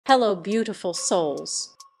Hello, beautiful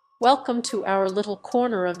souls. Welcome to our little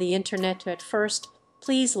corner of the internet. At first,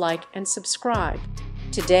 please like and subscribe.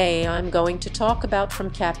 Today, I'm going to talk about From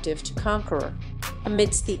Captive to Conqueror.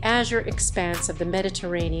 Amidst the azure expanse of the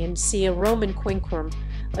Mediterranean Sea, a Roman quinquereme,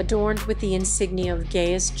 adorned with the insignia of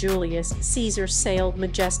Gaius Julius Caesar, sailed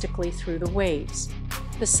majestically through the waves.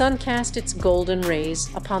 The sun cast its golden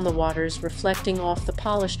rays upon the waters, reflecting off the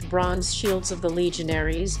polished bronze shields of the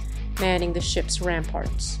legionaries manning the ship's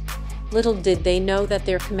ramparts. Little did they know that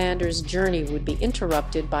their commander's journey would be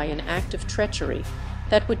interrupted by an act of treachery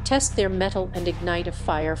that would test their mettle and ignite a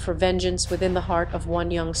fire for vengeance within the heart of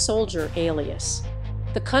one young soldier, Aelius.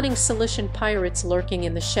 The cunning Cilician pirates lurking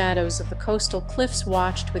in the shadows of the coastal cliffs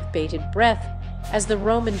watched with bated breath as the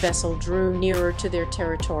Roman vessel drew nearer to their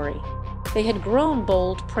territory. They had grown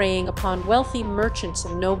bold, preying upon wealthy merchants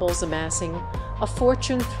and nobles, amassing a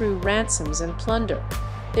fortune through ransoms and plunder.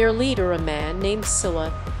 Their leader, a man named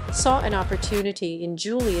Sylla, saw an opportunity in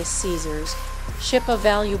Julius Caesar's ship, a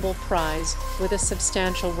valuable prize with a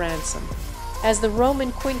substantial ransom. As the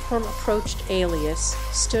Roman quinquereme approached, Aelius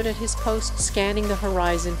stood at his post, scanning the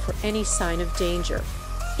horizon for any sign of danger.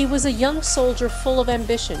 He was a young soldier full of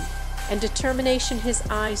ambition and determination, his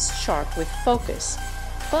eyes sharp with focus.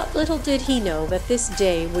 But little did he know that this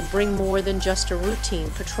day would bring more than just a routine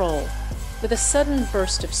patrol. With a sudden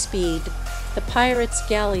burst of speed, the pirates'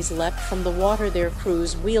 galleys leapt from the water, their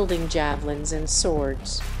crews wielding javelins and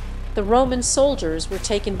swords. The Roman soldiers were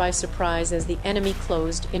taken by surprise as the enemy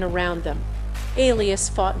closed in around them. Aelius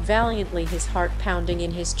fought valiantly, his heart pounding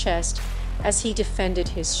in his chest as he defended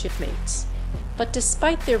his shipmates. But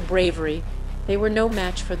despite their bravery, they were no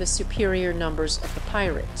match for the superior numbers of the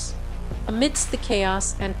pirates. Amidst the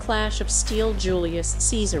chaos and clash of steel, Julius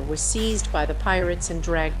Caesar was seized by the pirates and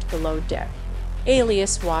dragged below deck.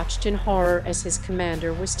 Aelius watched in horror as his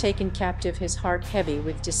commander was taken captive, his heart heavy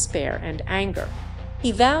with despair and anger.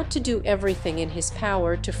 He vowed to do everything in his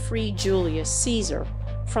power to free Julius Caesar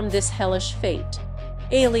from this hellish fate.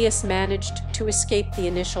 Aelius managed to escape the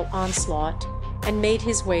initial onslaught and made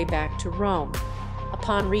his way back to Rome.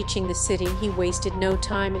 Upon reaching the city, he wasted no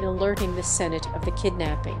time in alerting the Senate of the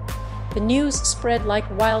kidnapping. The news spread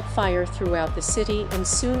like wildfire throughout the city, and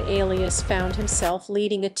soon Aelius found himself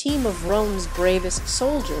leading a team of Rome's bravest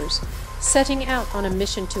soldiers, setting out on a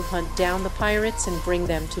mission to hunt down the pirates and bring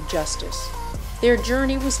them to justice. Their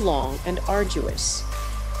journey was long and arduous.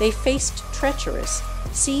 They faced treacherous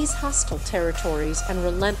seas, hostile territories, and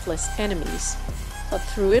relentless enemies. But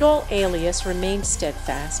through it all, Aelius remained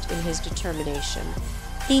steadfast in his determination.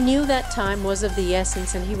 He knew that time was of the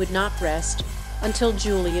essence, and he would not rest until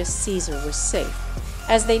Julius Caesar was safe.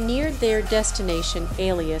 As they neared their destination,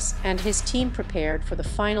 Aelius and his team prepared for the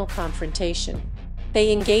final confrontation.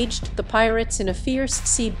 They engaged the pirates in a fierce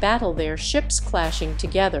sea battle, their ships clashing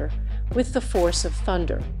together with the force of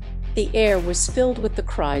thunder. The air was filled with the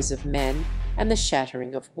cries of men and the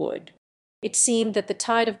shattering of wood. It seemed that the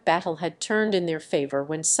tide of battle had turned in their favor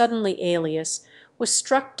when suddenly Aelius was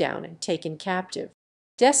struck down and taken captive.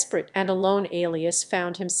 Desperate and alone, Aelius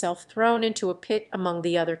found himself thrown into a pit among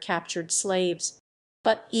the other captured slaves.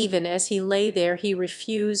 But even as he lay there, he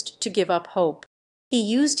refused to give up hope. He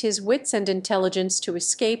used his wits and intelligence to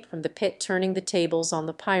escape from the pit, turning the tables on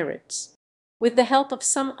the pirates. With the help of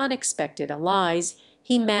some unexpected allies,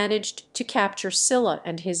 he managed to capture Sylla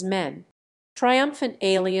and his men. Triumphant,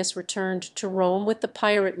 Aelius returned to Rome with the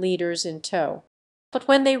pirate leaders in tow. But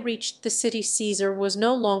when they reached the city, Caesar was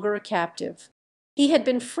no longer a captive. He had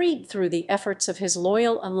been freed through the efforts of his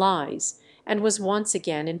loyal allies and was once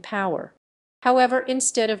again in power. However,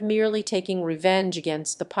 instead of merely taking revenge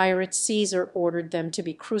against the pirates, Caesar ordered them to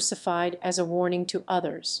be crucified as a warning to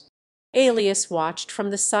others. Aelius watched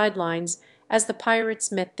from the sidelines as the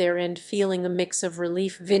pirates met their end, feeling a mix of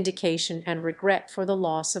relief, vindication, and regret for the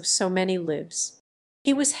loss of so many lives.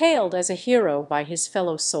 He was hailed as a hero by his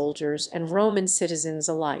fellow soldiers and Roman citizens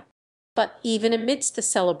alike. But even amidst the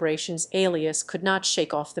celebrations, Aelius could not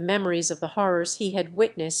shake off the memories of the horrors he had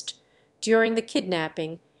witnessed during the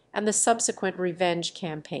kidnapping and the subsequent revenge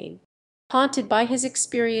campaign. Haunted by his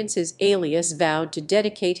experiences, Aelius vowed to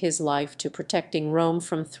dedicate his life to protecting Rome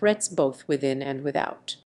from threats both within and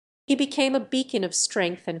without. He became a beacon of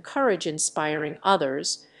strength and courage, inspiring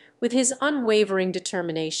others with his unwavering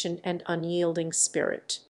determination and unyielding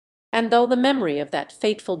spirit. And though the memory of that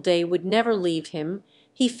fateful day would never leave him,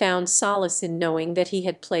 he found solace in knowing that he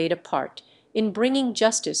had played a part in bringing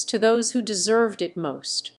justice to those who deserved it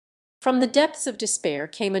most. From the depths of despair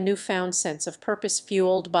came a newfound sense of purpose,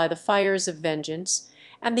 fueled by the fires of vengeance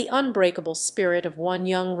and the unbreakable spirit of one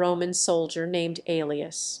young Roman soldier named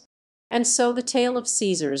Aelius. And so the tale of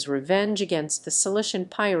Caesar's revenge against the Cilician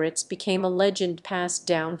pirates became a legend passed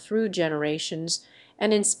down through generations,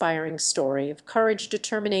 an inspiring story of courage,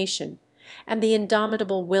 determination, and the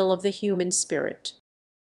indomitable will of the human spirit.